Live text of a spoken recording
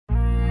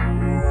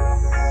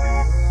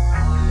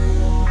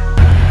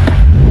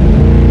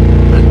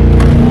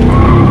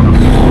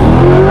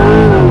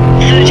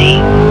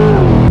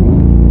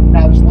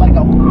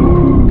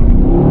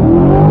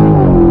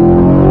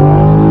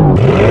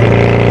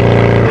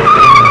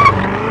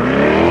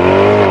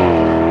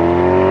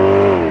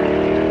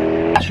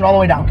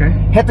the way down. Okay.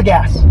 Hit the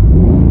gas.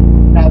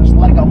 Now just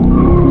let it go.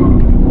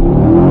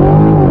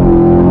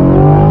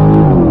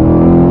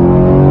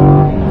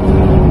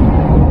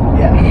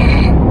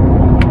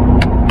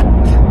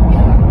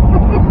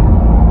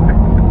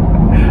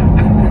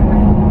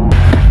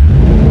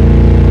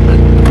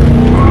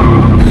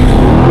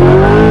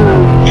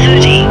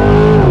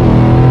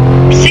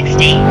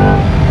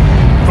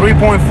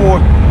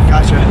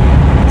 Gotcha.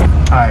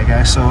 Alright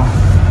guys, so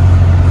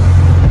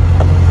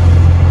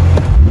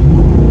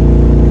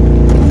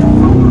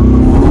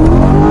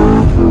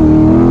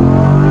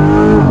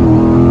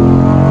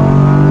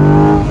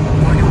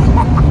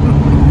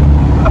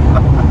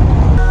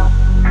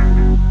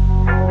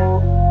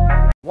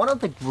one of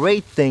the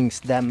great things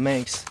that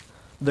makes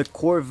the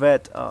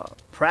Corvette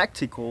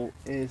practical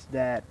is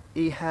that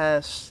it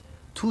has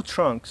two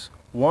trunks.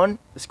 One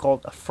is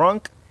called a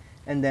frunk,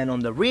 and then on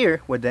the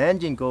rear where the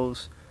engine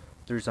goes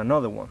there's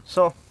another one.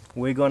 So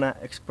we're gonna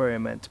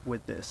experiment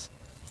with this.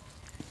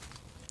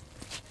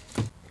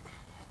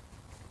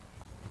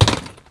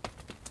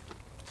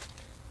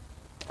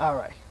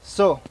 Alright,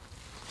 so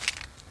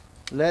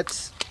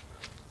let's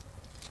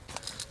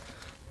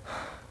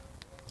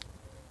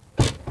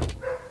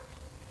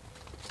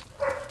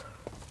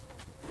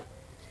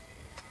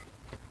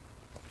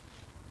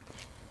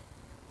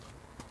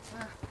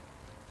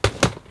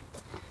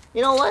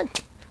you know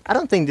what? I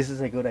don't think this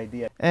is a good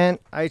idea. And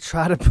I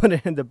try to put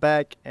it in the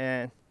back,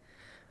 and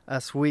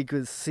as we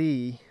could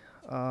see,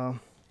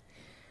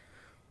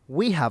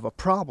 we have a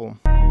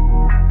problem.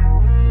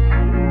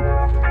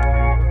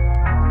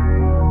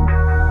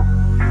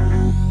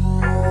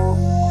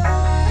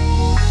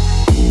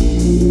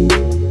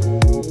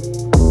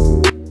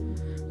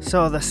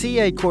 So the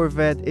CA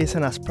Corvette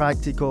isn't as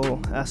practical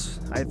as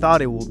I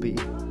thought it would be.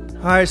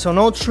 Alright, so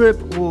no trip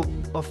will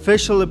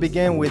officially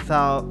begin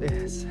without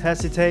its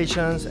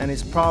hesitations and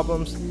its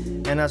problems.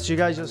 And as you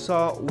guys just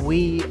saw,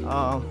 we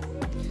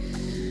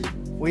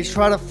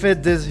try to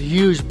fit this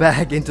huge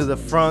bag into the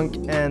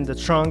front and the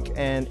trunk,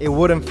 and it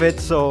wouldn't fit,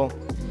 so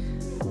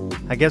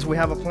I guess we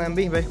have a plan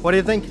B, babe. What do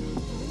you think?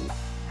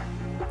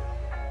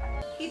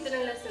 He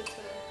didn't listen to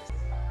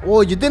me.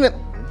 Oh, you didn't?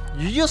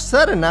 You just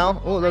said it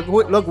now. Oh,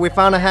 look, we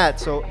found a hat.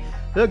 So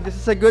look, this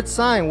is a good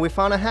sign. We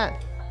found a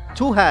hat.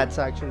 Two hats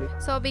actually.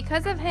 So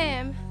because of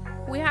him,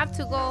 we have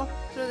to go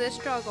through this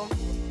struggle.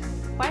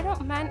 Why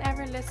don't men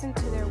ever listen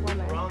to their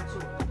woman? Round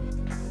two.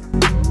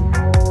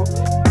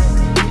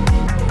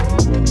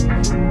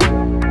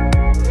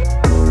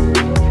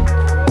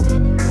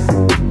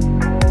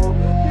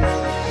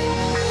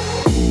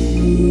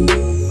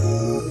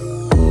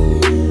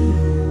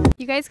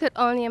 You guys could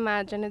only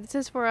imagine if this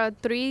is for a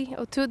 3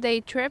 or 2 day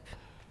trip.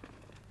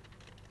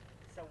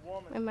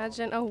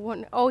 Imagine a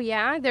one. Oh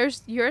yeah,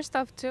 there's your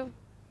stuff too.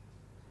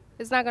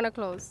 It's not gonna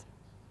close.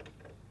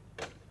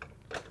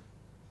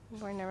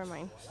 Boy, never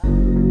mind.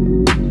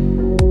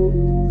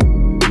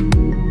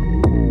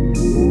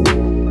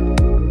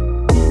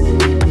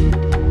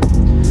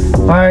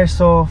 Alright,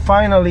 so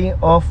finally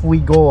off we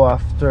go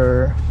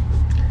after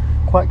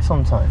quite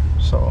some time.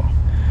 So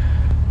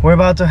we're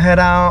about to head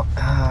out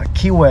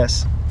Key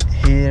West.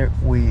 Here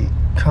we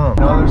come.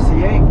 Another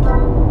CA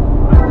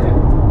right there.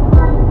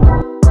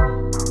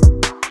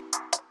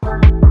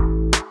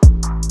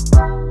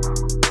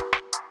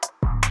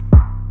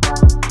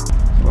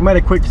 We made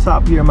a quick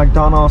stop here at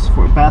McDonald's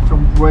for a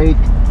bathroom break.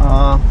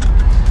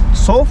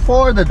 So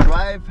far the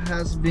drive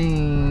has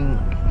been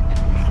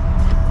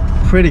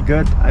pretty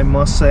good, I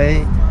must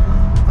say.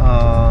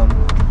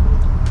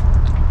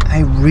 I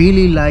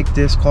really like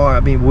this car.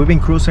 I mean, we've been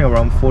cruising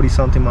around 40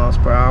 something miles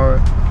per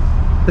hour.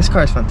 This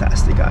car is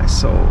fantastic, guys.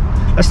 So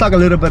let's talk a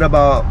little bit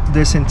about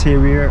this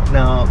interior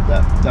now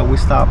that we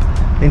stopped.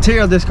 The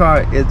interior of this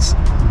car, it's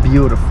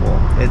beautiful.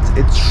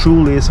 It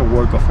truly is a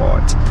work of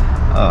art.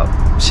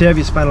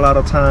 Chevy spent a lot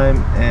of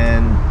time,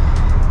 and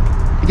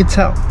you can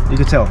tell.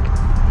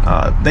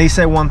 They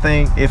say one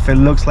thing: if it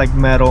looks like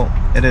metal,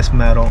 it is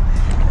metal.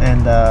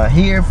 And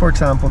here, for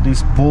example,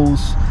 these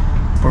Bulls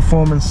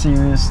Performance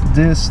Series,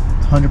 this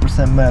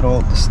 100%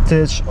 metal. The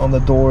stitch on the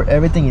door,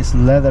 everything is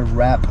leather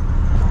wrap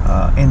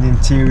in the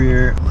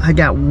interior. I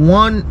got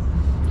one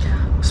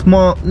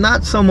small,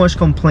 not so much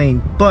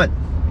complaint, but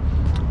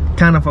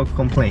kind of a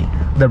complaint: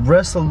 the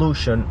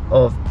resolution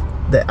of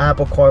the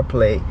Apple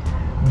CarPlay.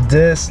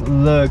 This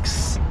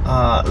looks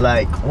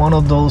like one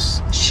of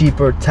those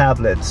cheaper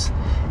tablets.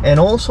 And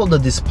also the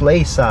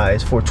display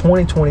size for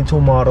 2022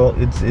 model,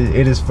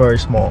 it is very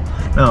small.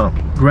 Now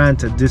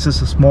granted, this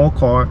is a small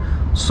car,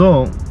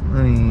 so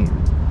I mean,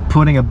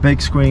 putting a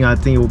big screen, I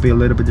think it will be a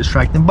little bit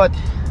distracting, but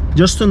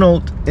just to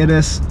note, it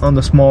is on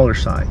the smaller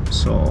side,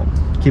 so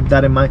keep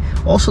that in mind.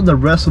 Also, the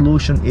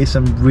resolution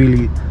isn't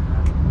really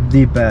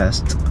the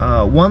best.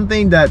 One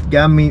thing that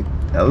got me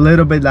a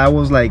little bit, I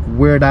was like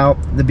weirded out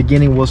at the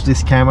beginning, was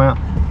this camera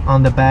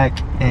on the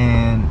back.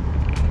 And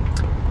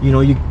you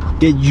know, you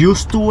get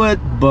used to it,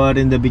 but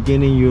in the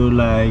beginning you're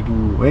like,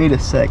 wait a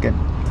second.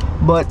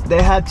 But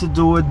they had to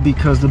do it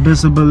because the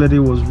visibility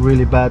was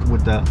really bad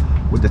with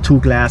the two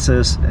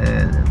glasses,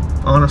 and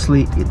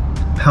honestly it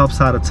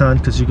helps out a ton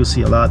because you can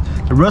see a lot.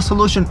 The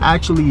resolution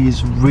actually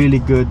is really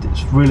good.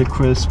 It's really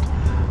crisp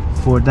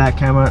for that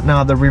camera.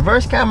 Now the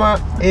reverse camera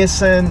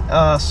isn't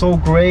so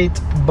great,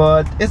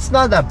 but it's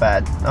not that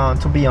bad,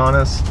 to be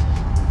honest.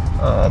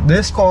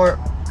 This car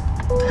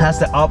has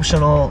the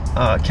optional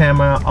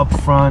camera up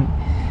front,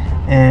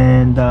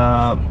 and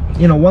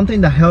you know, one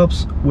thing that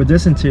helps with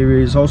this interior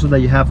is also that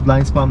you have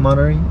blind spot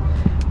monitoring,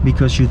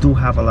 because you do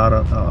have a lot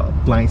of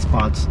blind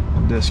spots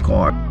on this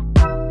car.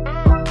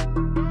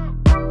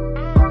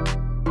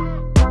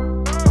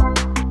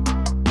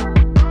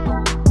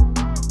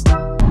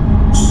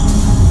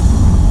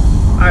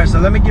 Alright, so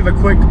let me give a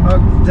quick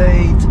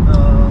update.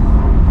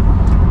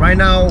 Right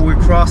now we're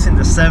crossing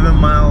the 7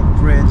 Mile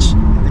Bridge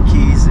in the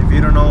Keys. If you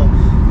don't know,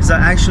 it's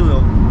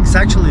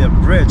actually a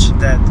bridge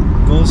that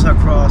goes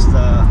across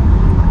the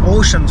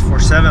oceans for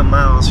 7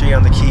 miles here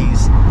on the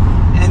Keys,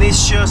 and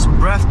it's just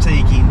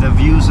breathtaking the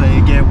views that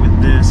you get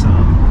with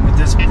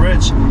this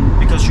bridge,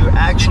 because you're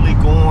actually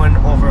going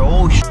over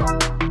ocean.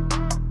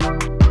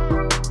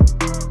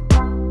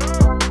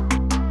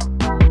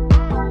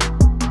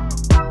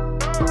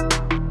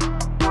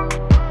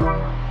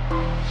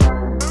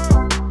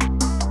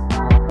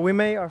 We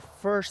made our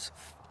first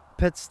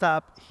pit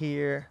stop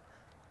here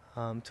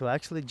to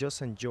actually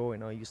just enjoy,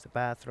 use the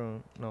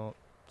bathroom,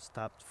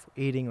 stop for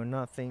eating or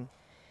nothing.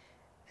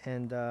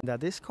 And that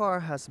this car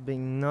has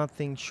been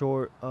nothing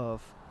short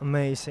of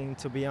amazing,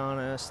 to be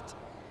honest.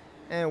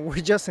 And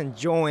we're just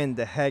enjoying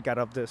the heck out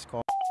of this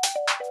car.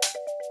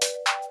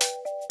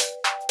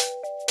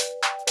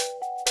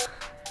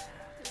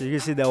 So you can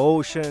see the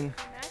ocean.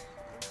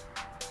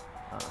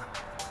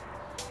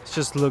 It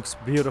just looks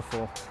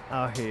beautiful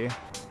out here.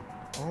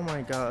 Oh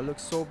my god, it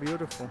looks so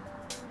beautiful.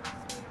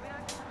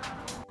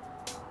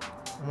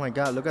 Oh my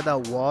god, look at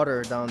that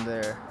water down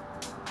there.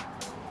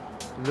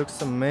 It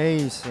looks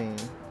amazing.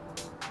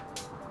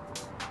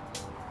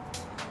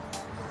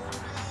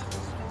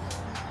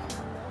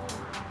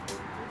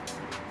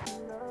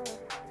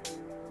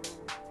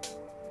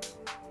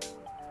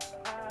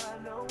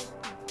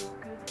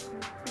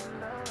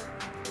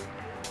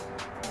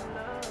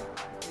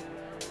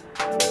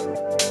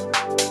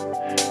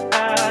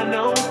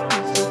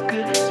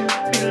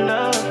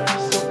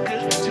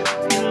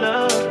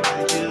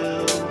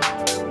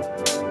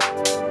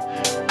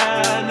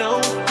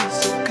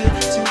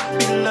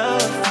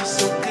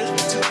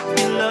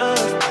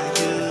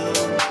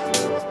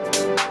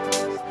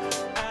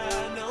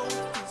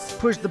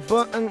 Push the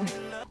button.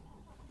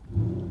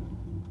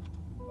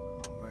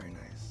 Very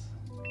nice.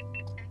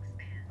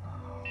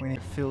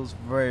 It feels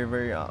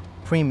very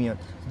premium.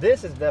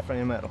 This is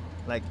definitely metal.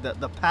 Like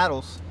the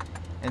paddles,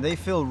 and they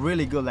feel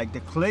really good. Like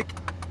the click.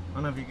 I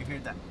don't know if you can hear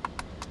that.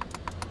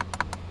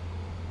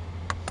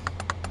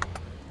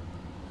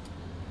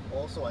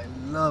 Also, I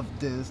love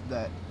this,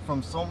 that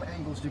from some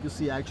angles you can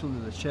see actually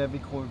the Chevy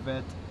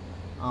Corvette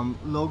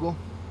logo.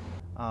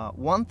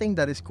 One thing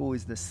that is cool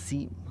is the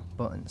seat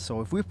button.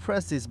 So if we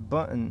press this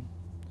button,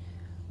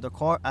 the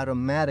car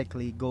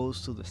automatically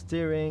goes to the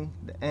steering,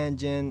 the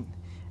engine,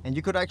 and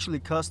you could actually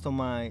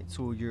customize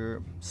to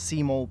your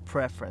C mode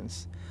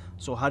preference.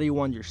 So how do you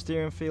want your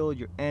steering feel,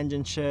 your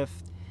engine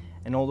shift,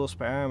 and all those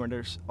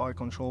parameters are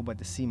controlled by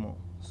the C mode.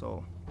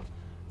 So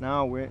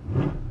now we're, I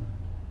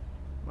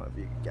don't know if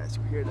you guys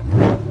can hear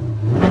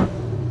that.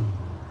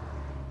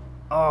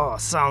 Oh,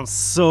 sounds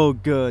so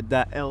good,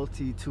 that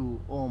LT2.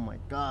 Oh my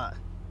god.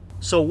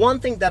 So one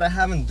thing that I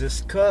haven't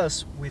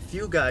discussed with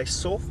you guys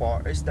so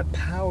far is the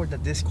power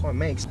that this car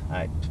makes.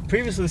 I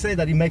previously said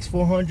that it makes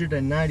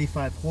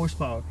 495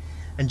 horsepower,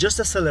 and just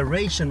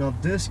acceleration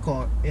of this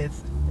car,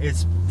 it's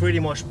pretty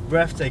much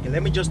breathtaking.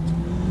 Let me just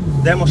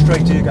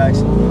demonstrate to you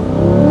guys.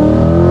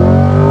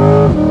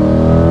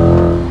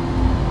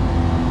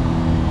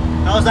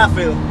 How does that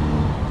feel?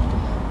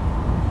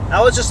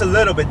 That was just a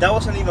little bit. That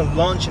wasn't even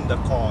launching the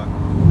car.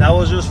 That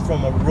was just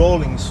from a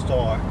rolling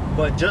start.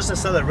 But just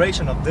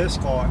acceleration of this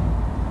car,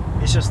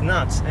 it's just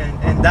nuts.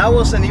 And that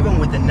wasn't even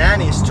with the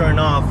nannies turned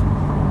off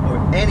or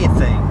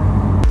anything.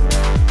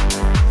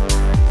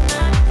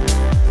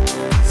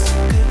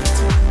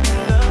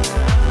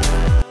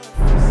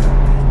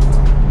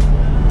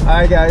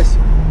 Alright guys,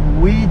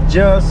 we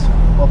just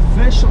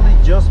officially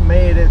just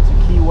made it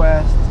to Key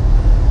West.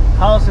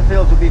 How does it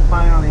feel to be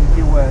finally in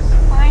Key West?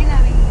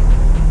 Finally.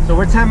 So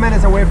we're 10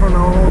 minutes away from the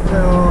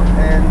hotel,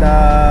 and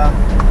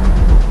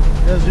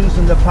just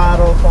using the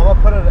paddle. So I'm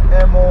gonna put it in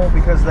ammo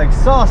because the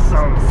exhaust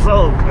sounds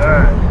so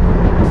good.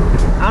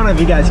 I don't know if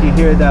you guys can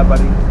hear that, but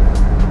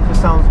it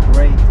just sounds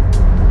great.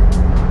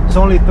 It's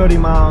only 30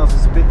 miles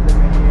speed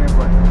limit here,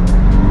 but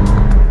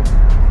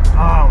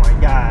oh my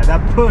god,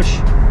 that push,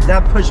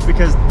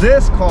 because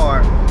this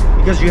car,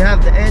 because you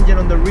have the engine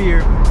on the rear,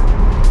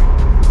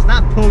 it's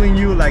not pulling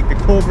you like the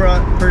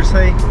Cobra per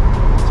se,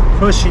 it's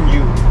pushing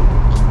you.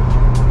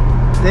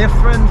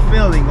 Different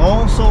feeling.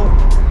 Also,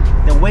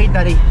 the way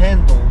that it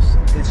handles,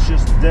 it's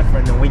just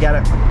different. And we got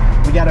a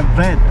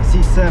vent, a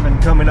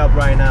C7 coming up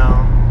right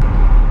now.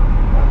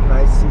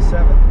 Nice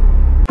C7.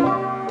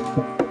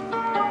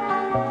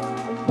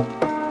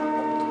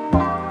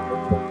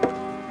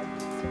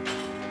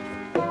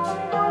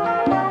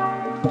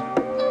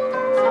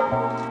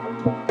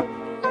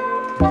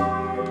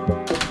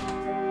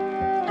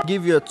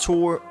 you a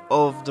tour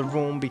of the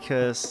room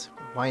because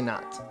why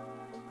not?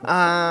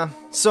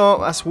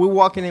 So as we're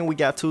walking in, we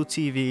got 2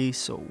 TVs,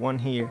 so one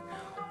here,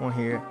 one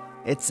here.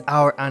 It's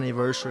our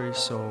anniversary,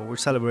 so we're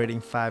celebrating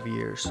 5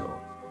 years.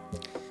 So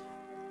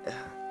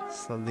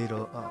it's a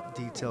little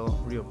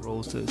detail, real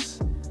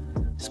roses.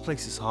 This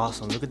place is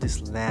awesome. Look at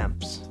these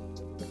lamps.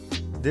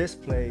 This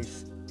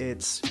place,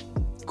 it's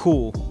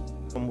cool.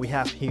 And we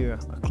have here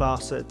a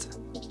closet.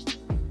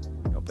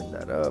 Open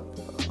that up.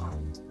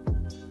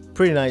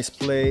 Pretty nice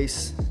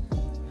place.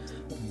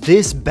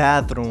 This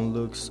bathroom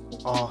looks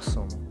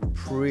awesome.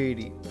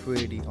 Pretty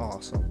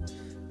awesome.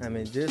 I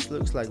mean, this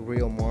looks like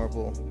real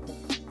marble.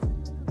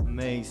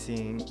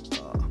 Amazing.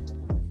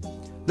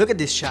 Look at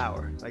this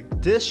shower. Like,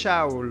 this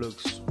shower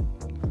looks,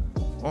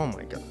 oh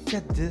my god, look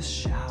at this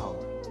shower.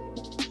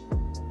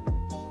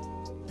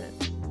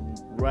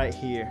 And right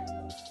here,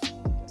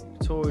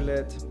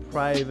 toilet,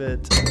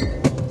 private.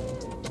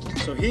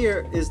 So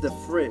here is the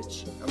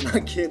fridge. I'm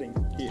not kidding.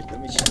 Here,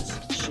 let me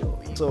just show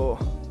you. So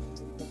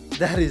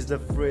that is the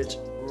fridge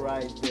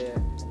right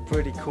there.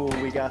 Pretty cool.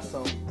 We got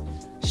some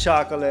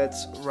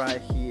chocolates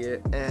right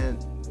here,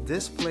 and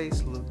this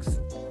place looks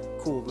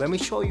cool. Let me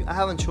show you. I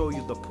haven't shown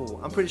you the pool.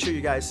 I'm pretty sure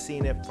you guys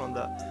seen it from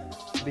the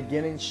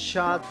beginning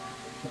shot.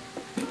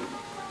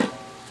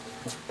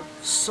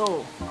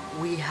 So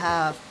we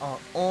have our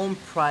own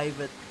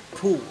private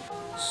pool.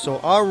 So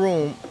our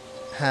room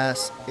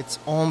has its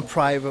own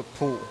private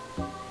pool.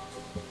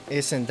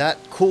 Isn't that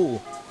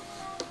cool?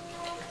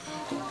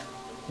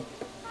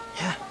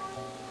 Yeah,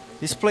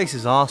 this place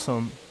is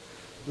awesome.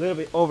 A little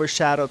bit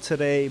overshadowed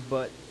today,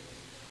 but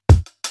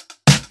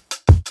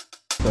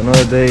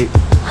another day,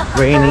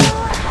 rainy.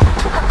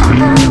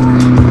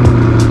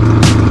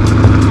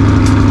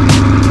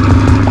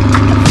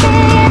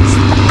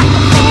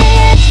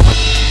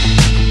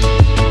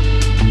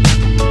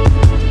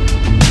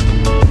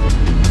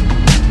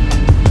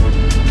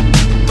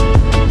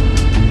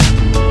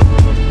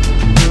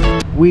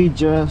 We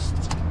just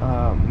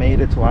made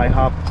it to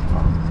IHOP.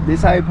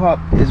 This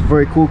IHOP is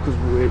very cool because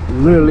we're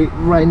literally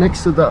right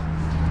next to the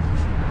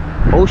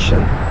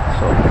ocean.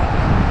 So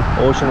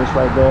ocean is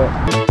right there.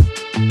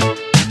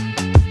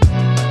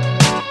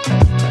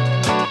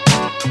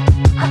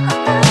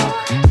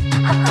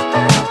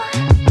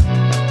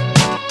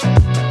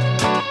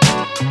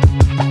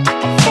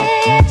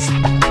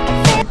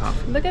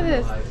 Look at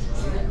this.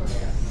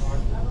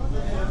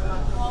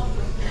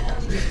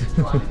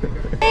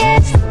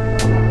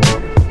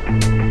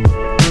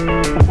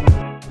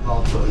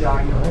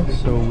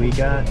 So we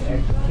got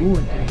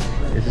food.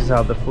 This is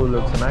how the food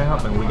looks in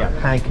IHOP, and we got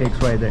pancakes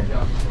right there.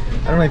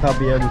 I don't know if I'll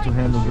be able to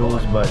handle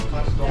those, but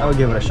I'll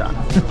give it a shot.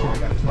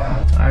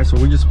 Alright, so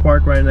we just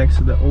parked right next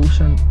to the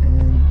ocean,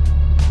 and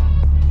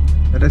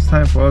it is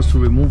time for us to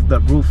remove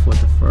that roof for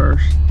the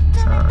first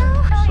time.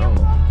 So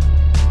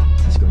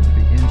this is going to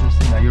be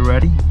interesting. Are you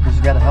ready? Because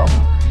you gotta help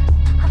me.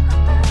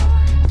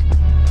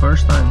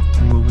 First time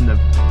removing the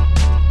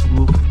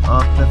roof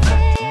off the vent.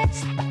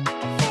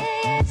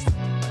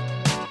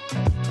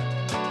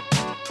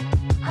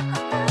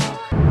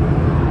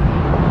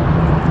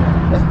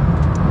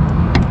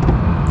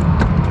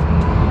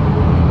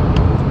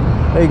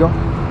 There you go.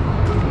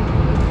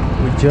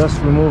 We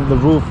just removed the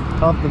roof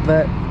off the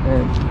vet,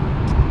 and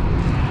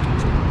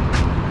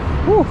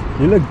whew,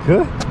 you look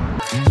good.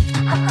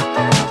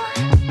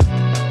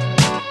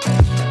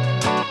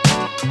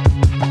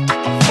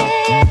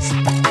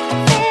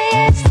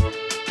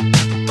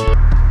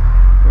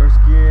 First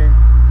gear.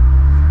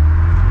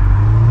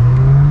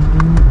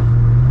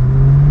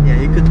 Yeah,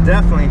 you could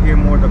definitely hear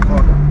more of the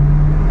car.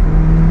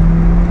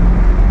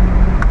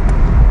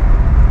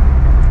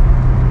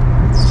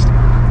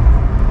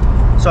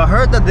 So I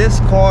heard that this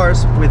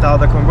car's without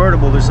the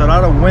convertible, there's a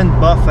lot of wind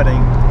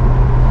buffeting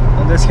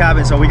on this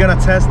cabin. So we're gonna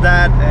test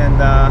that,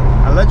 and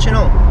I'll let you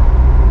know.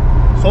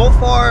 So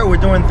far we're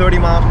doing 30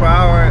 miles per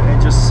hour.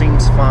 It just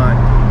seems fine.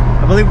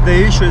 I believe the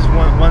issue is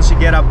once you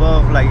get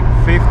above like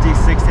 50,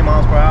 60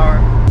 miles per hour.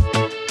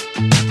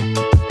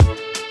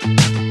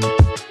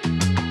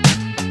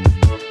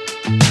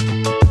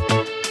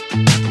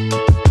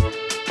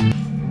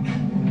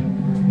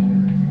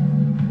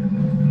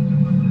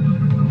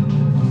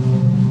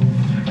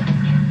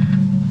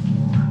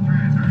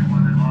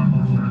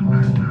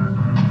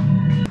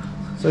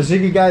 So as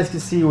you guys can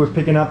see, we're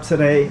picking up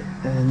today,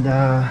 and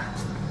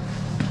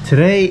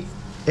today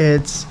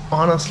it's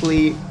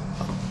honestly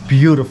a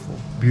beautiful,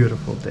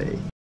 beautiful day.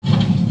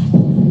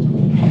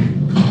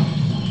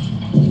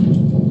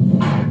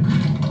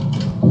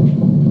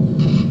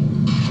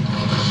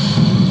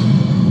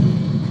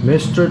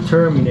 Mr.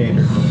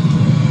 Terminator.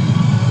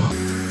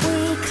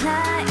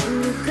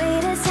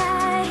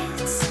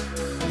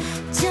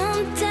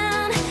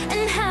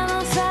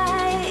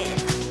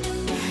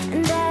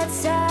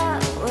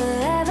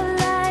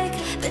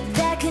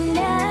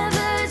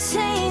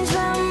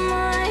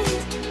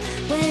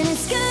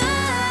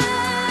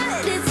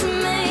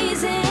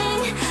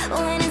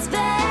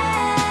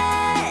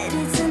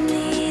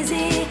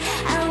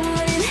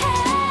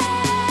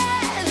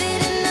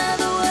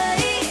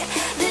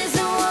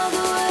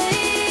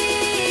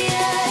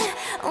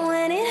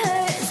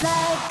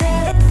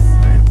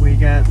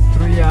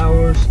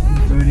 hours and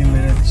 30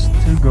 minutes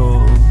to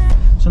go.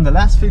 So in the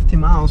last 50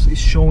 miles is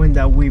showing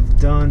that we've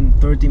done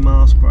 30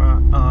 miles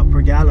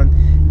per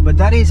gallon, but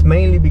that is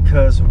mainly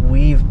because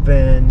we've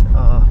been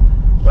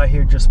right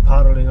here just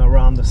paddling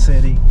around the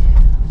city.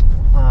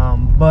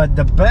 But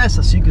the best,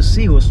 as you can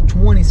see, was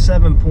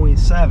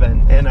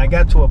 27.7, and I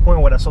got to a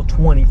point where I saw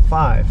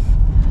 25.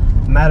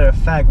 Matter of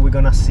fact, we're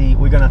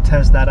gonna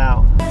test that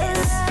out.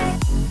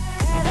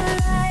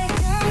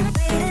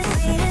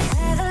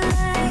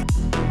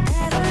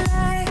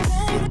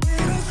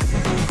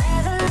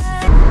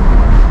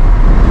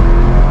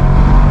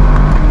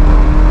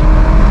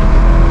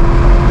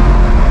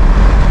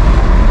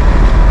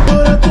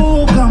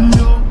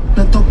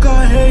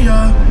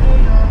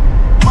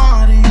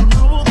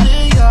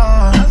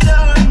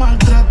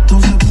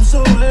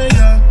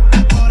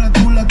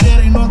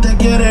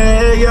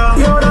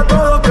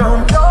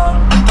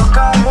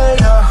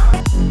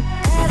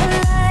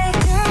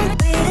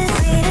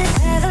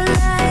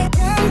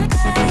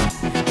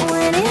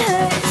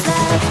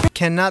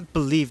 Cannot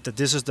believe that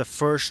this is the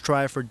first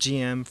try for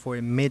GM for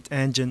a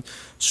mid-engine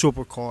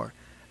supercar.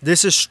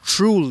 This is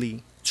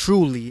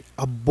truly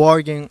a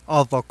bargain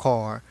of a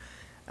car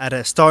at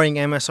a starting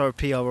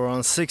MSRP of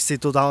around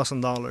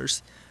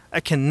 $62,000.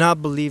 I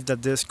cannot believe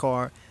that this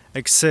car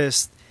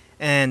exists,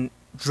 and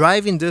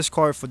driving this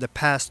car for the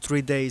past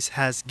 3 days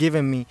has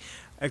given me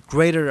a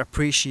greater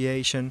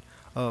appreciation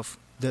of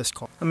this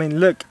car. I mean,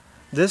 look,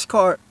 this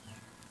car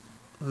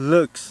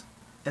looks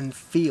and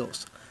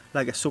feels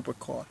like a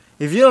supercar.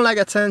 If you don't like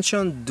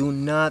attention, do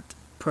not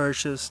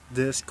purchase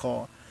this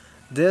car.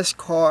 This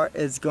car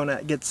is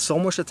gonna get so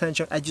much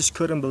attention, I just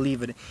couldn't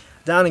believe it.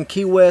 Down in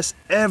Key West,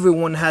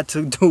 everyone had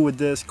to do with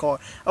this car.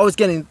 I was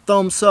getting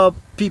thumbs up,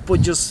 people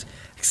just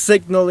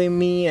signaling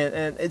me,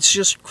 and it's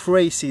just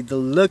crazy. The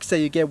looks that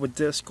you get with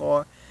this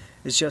car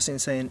is just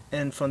insane.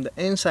 And from the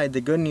inside, the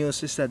good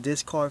news is that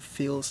this car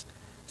feels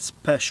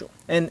special.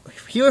 And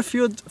here are a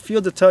few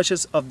of the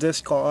touches of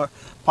this car.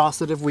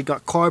 Positive, we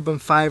got carbon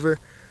fiber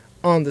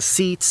on the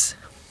seats.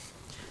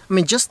 I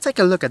mean, just take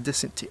a look at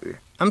this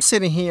interior. I'm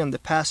sitting here on the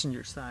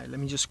passenger side. Let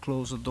me just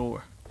close the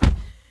door.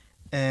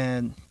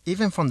 And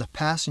even from the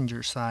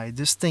passenger side,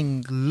 this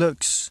thing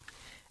looks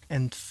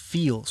and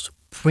feels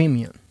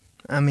premium.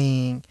 I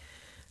mean,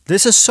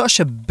 this is such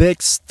a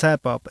big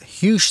step up, a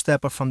huge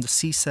step up from the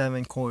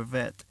C7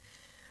 Corvette.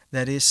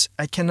 That is,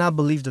 I cannot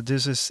believe that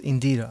this is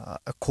indeed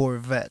a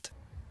Corvette.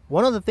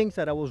 One of the things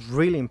that I was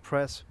really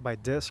impressed by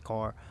this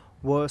car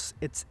was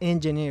its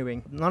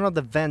engineering. None of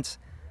the vents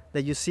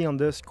that you see on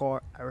this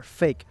car are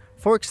fake.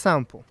 For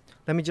example,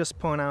 let me just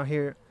point out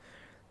here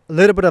a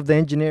little bit of the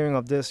engineering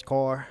of this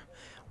car.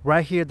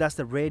 Right here, that's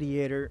the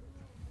radiator.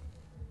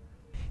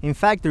 In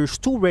fact, there's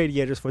 2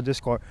 radiators for this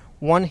car,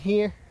 one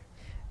here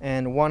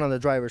and one on the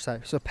driver's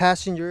side. So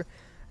passenger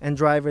and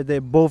driver, they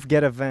both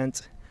get a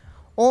vent.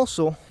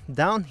 Also,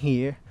 down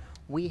here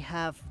we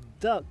have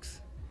ducts,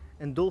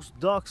 and those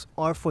ducts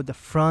are for the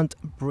front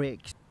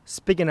brakes.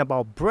 Speaking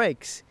about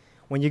brakes,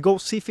 when you go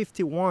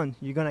C51,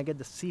 you're gonna get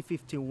the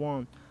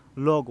C51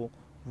 logo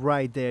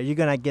right there. You're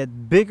gonna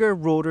get bigger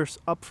rotors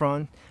up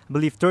front, I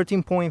believe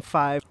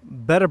 13.5,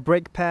 better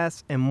brake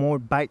pads and more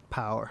bite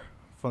power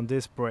from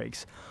these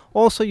brakes.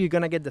 Also, you're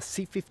gonna get the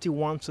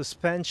C51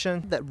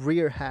 suspension, that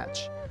rear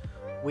hatch.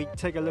 We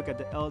take a look at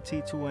the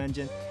LT2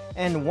 engine,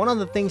 and one of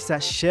the things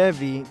that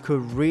Chevy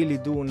could really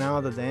do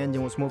now that the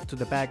engine was moved to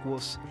the back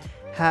was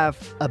have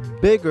a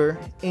bigger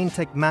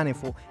intake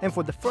manifold. And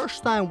for the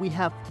first time, we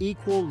have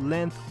equal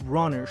length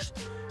runners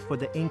for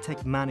the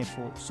intake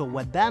manifold. So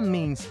what that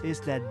means is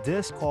that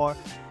this car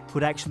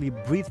could actually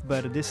breathe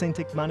better. This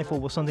intake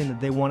manifold was something that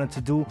they wanted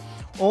to do.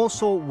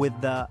 Also, with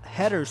the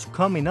headers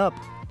coming up,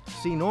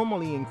 see,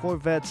 normally in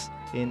Corvettes,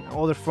 in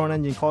other front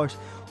engine cars,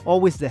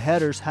 always the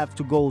headers have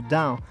to go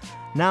down.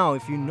 Now,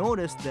 if you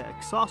notice, the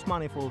exhaust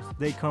manifolds,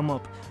 they come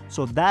up.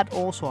 So that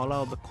also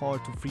allowed the car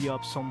to free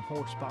up some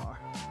horsepower.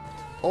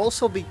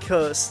 Also,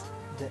 because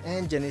the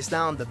engine is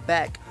down the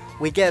back,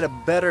 we get a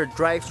better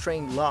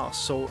drivetrain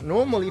loss. So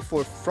normally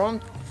for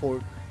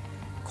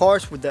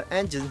cars with the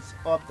engines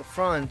up the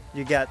front,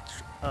 you got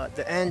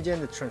the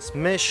engine, the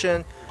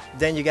transmission,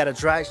 then you got a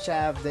drive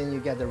shaft, then you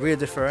got the rear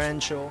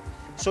differential.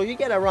 So you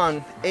get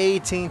around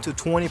 18 to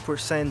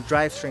 20%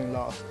 drivetrain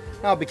loss.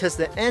 Now, because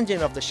the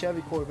engine of the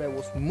Chevy Corvette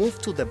was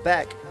moved to the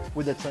back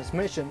with the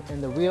transmission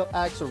and the rear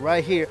axle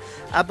right here,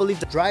 I believe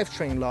the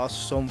drivetrain loss,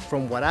 so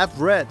from what I've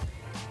read,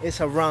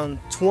 is around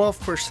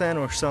 12%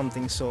 or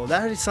something. So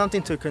that is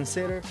something to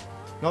consider.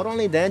 Not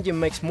only the engine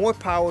makes more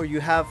power,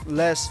 you have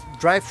less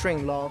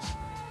drivetrain loss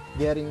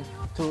getting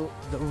to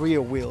the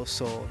rear wheel.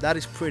 So that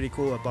is pretty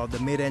cool about the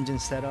mid-engine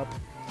setup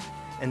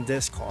in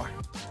this car.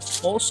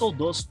 Also,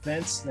 those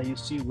vents that you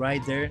see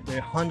right there,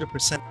 they're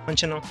 100%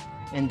 functional,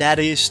 and that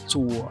is to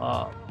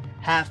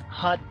have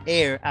hot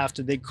air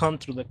after they come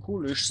through the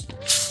coolers.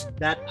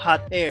 That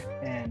hot air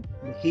and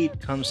the heat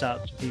comes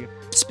out here.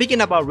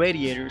 Speaking about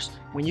radiators,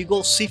 when you go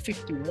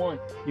C51,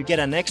 you get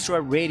an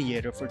extra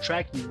radiator for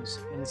track use,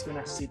 and it's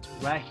gonna sit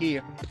right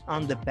here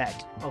on the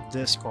back of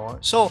this car.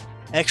 So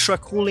extra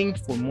cooling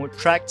for more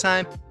track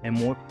time and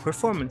more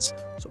performance.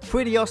 So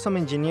pretty awesome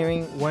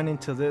engineering went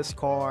into this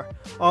car.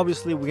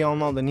 Obviously, we all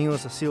know the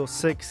news, the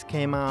CO6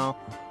 came out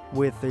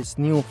with its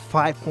new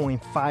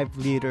 5.5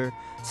 liter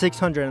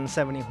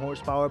 670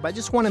 horsepower, but I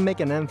just want to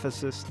make an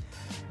emphasis.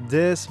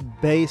 This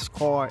base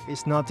car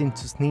is nothing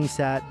to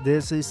sneeze at.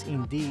 This is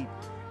indeed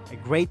a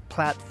great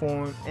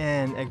platform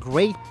and a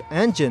great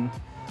engine.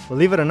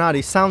 Believe it or not,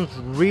 it sounds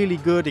really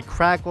good. It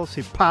crackles,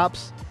 it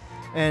pops,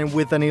 and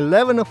with an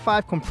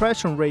 11:5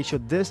 compression ratio,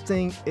 this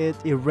thing it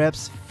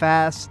revs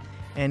fast,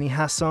 and it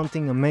has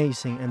something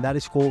amazing, and that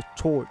is called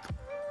torque.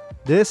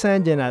 This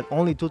engine at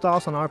only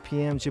 2,000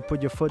 RPMs, you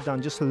put your foot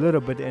down just a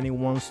little bit and it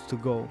wants to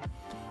go.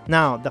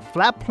 Now, the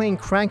flat plane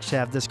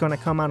crankshaft that's gonna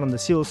come out on the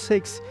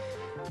CO6,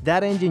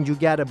 that engine, you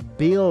gotta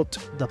build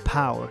the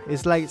power.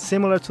 It's like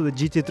similar to the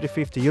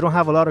GT350. You don't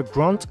have a lot of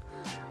grunt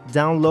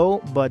down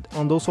low, but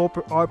on those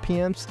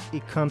RPMs,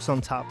 it comes on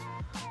top.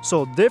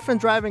 So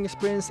different driving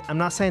experience. I'm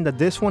not saying that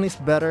this one is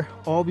better,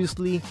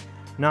 obviously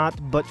not,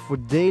 but for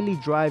daily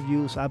drive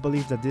use, I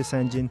believe that this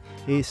engine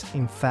is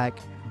in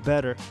fact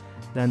better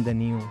than the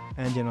new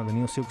engine on the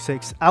new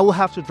CO6. I will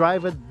have to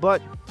drive it, but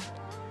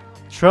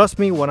trust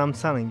me what I'm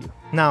telling you.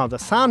 Now, the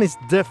sound is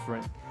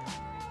different.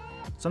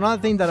 So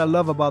another thing that I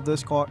love about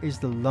this car is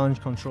the launch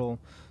control.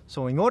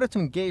 So in order to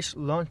engage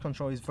launch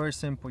control, it's very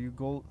simple. You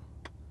go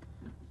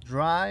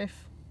drive,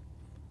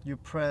 you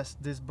press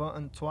this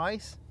button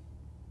twice,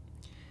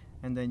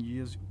 and then you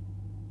use,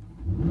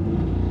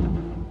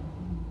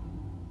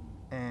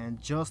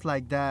 and just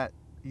like that,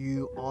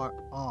 you are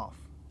off.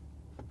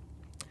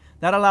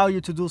 That allows you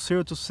to do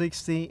 0 to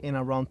 60 in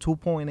around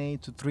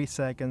 2.8 to 3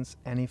 seconds,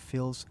 and it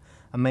feels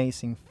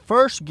amazing.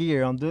 First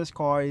gear on this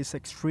car is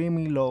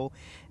extremely low,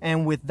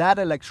 and with that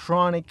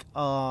electronic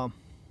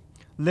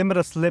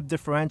limited slip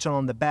differential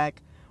on the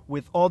back,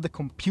 with all the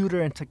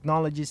computer and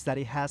technologies that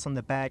it has on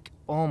the back,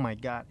 oh my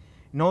god,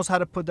 it knows how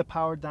to put the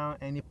power down,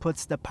 and it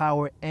puts the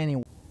power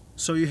anywhere.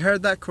 So you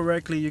heard that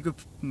correctly. You could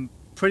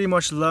pretty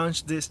much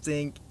launch this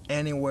thing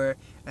anywhere,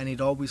 and it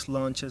always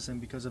launches,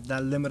 and because of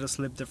that limited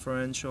slip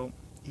differential,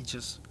 it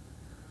just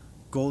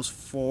goes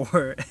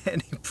forward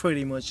and it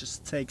pretty much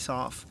just takes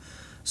off.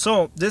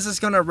 So this is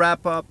gonna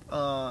wrap up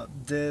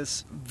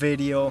this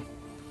video.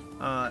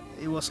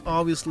 It was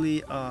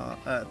obviously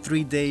a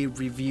 3-day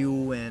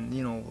review and,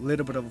 you know, a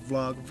little bit of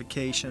vlog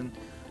vacation.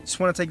 Just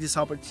want to take this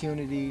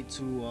opportunity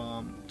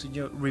to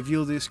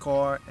review this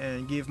car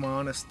and give my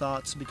honest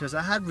thoughts, because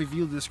I had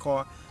reviewed this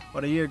car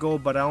about a year ago,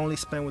 but I only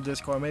spent with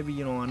this car maybe,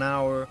 you know, an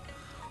hour,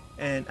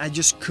 and I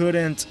just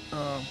couldn't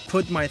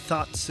put my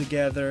thoughts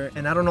together.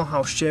 And I don't know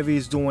how Chevy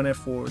is doing it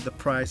for the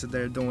price that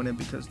they're doing it,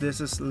 because this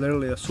is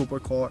literally a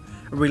supercar,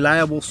 a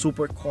reliable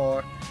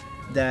supercar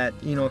that,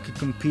 you know, can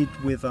compete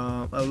with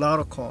a lot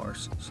of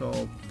cars.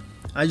 So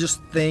I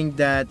just think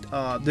that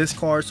these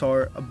cars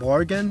are a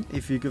bargain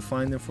if you could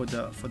find them for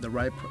the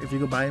right, if you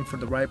could buy them for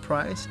the right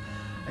price,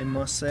 I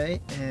must say.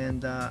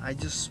 And I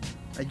just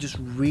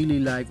really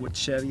like what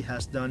Chevy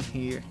has done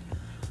here.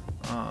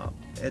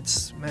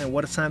 It's, man,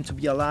 what a time to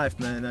be alive,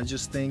 man. I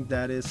just think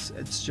that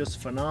it's just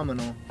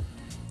phenomenal,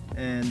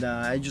 and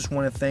I just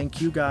want to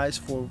thank you guys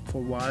for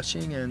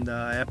watching, and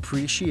I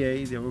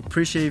appreciate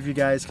if you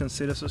guys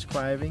consider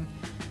subscribing,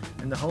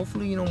 and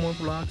hopefully, you know, more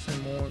vlogs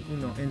and more, you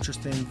know,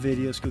 interesting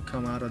videos could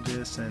come out of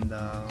this. And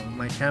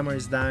my camera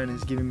is dying,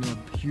 it's giving me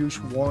a huge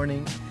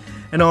warning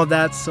and all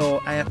that, so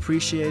I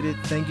appreciate it.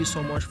 Thank you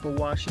so much for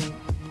watching,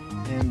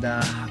 and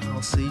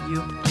I'll see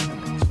you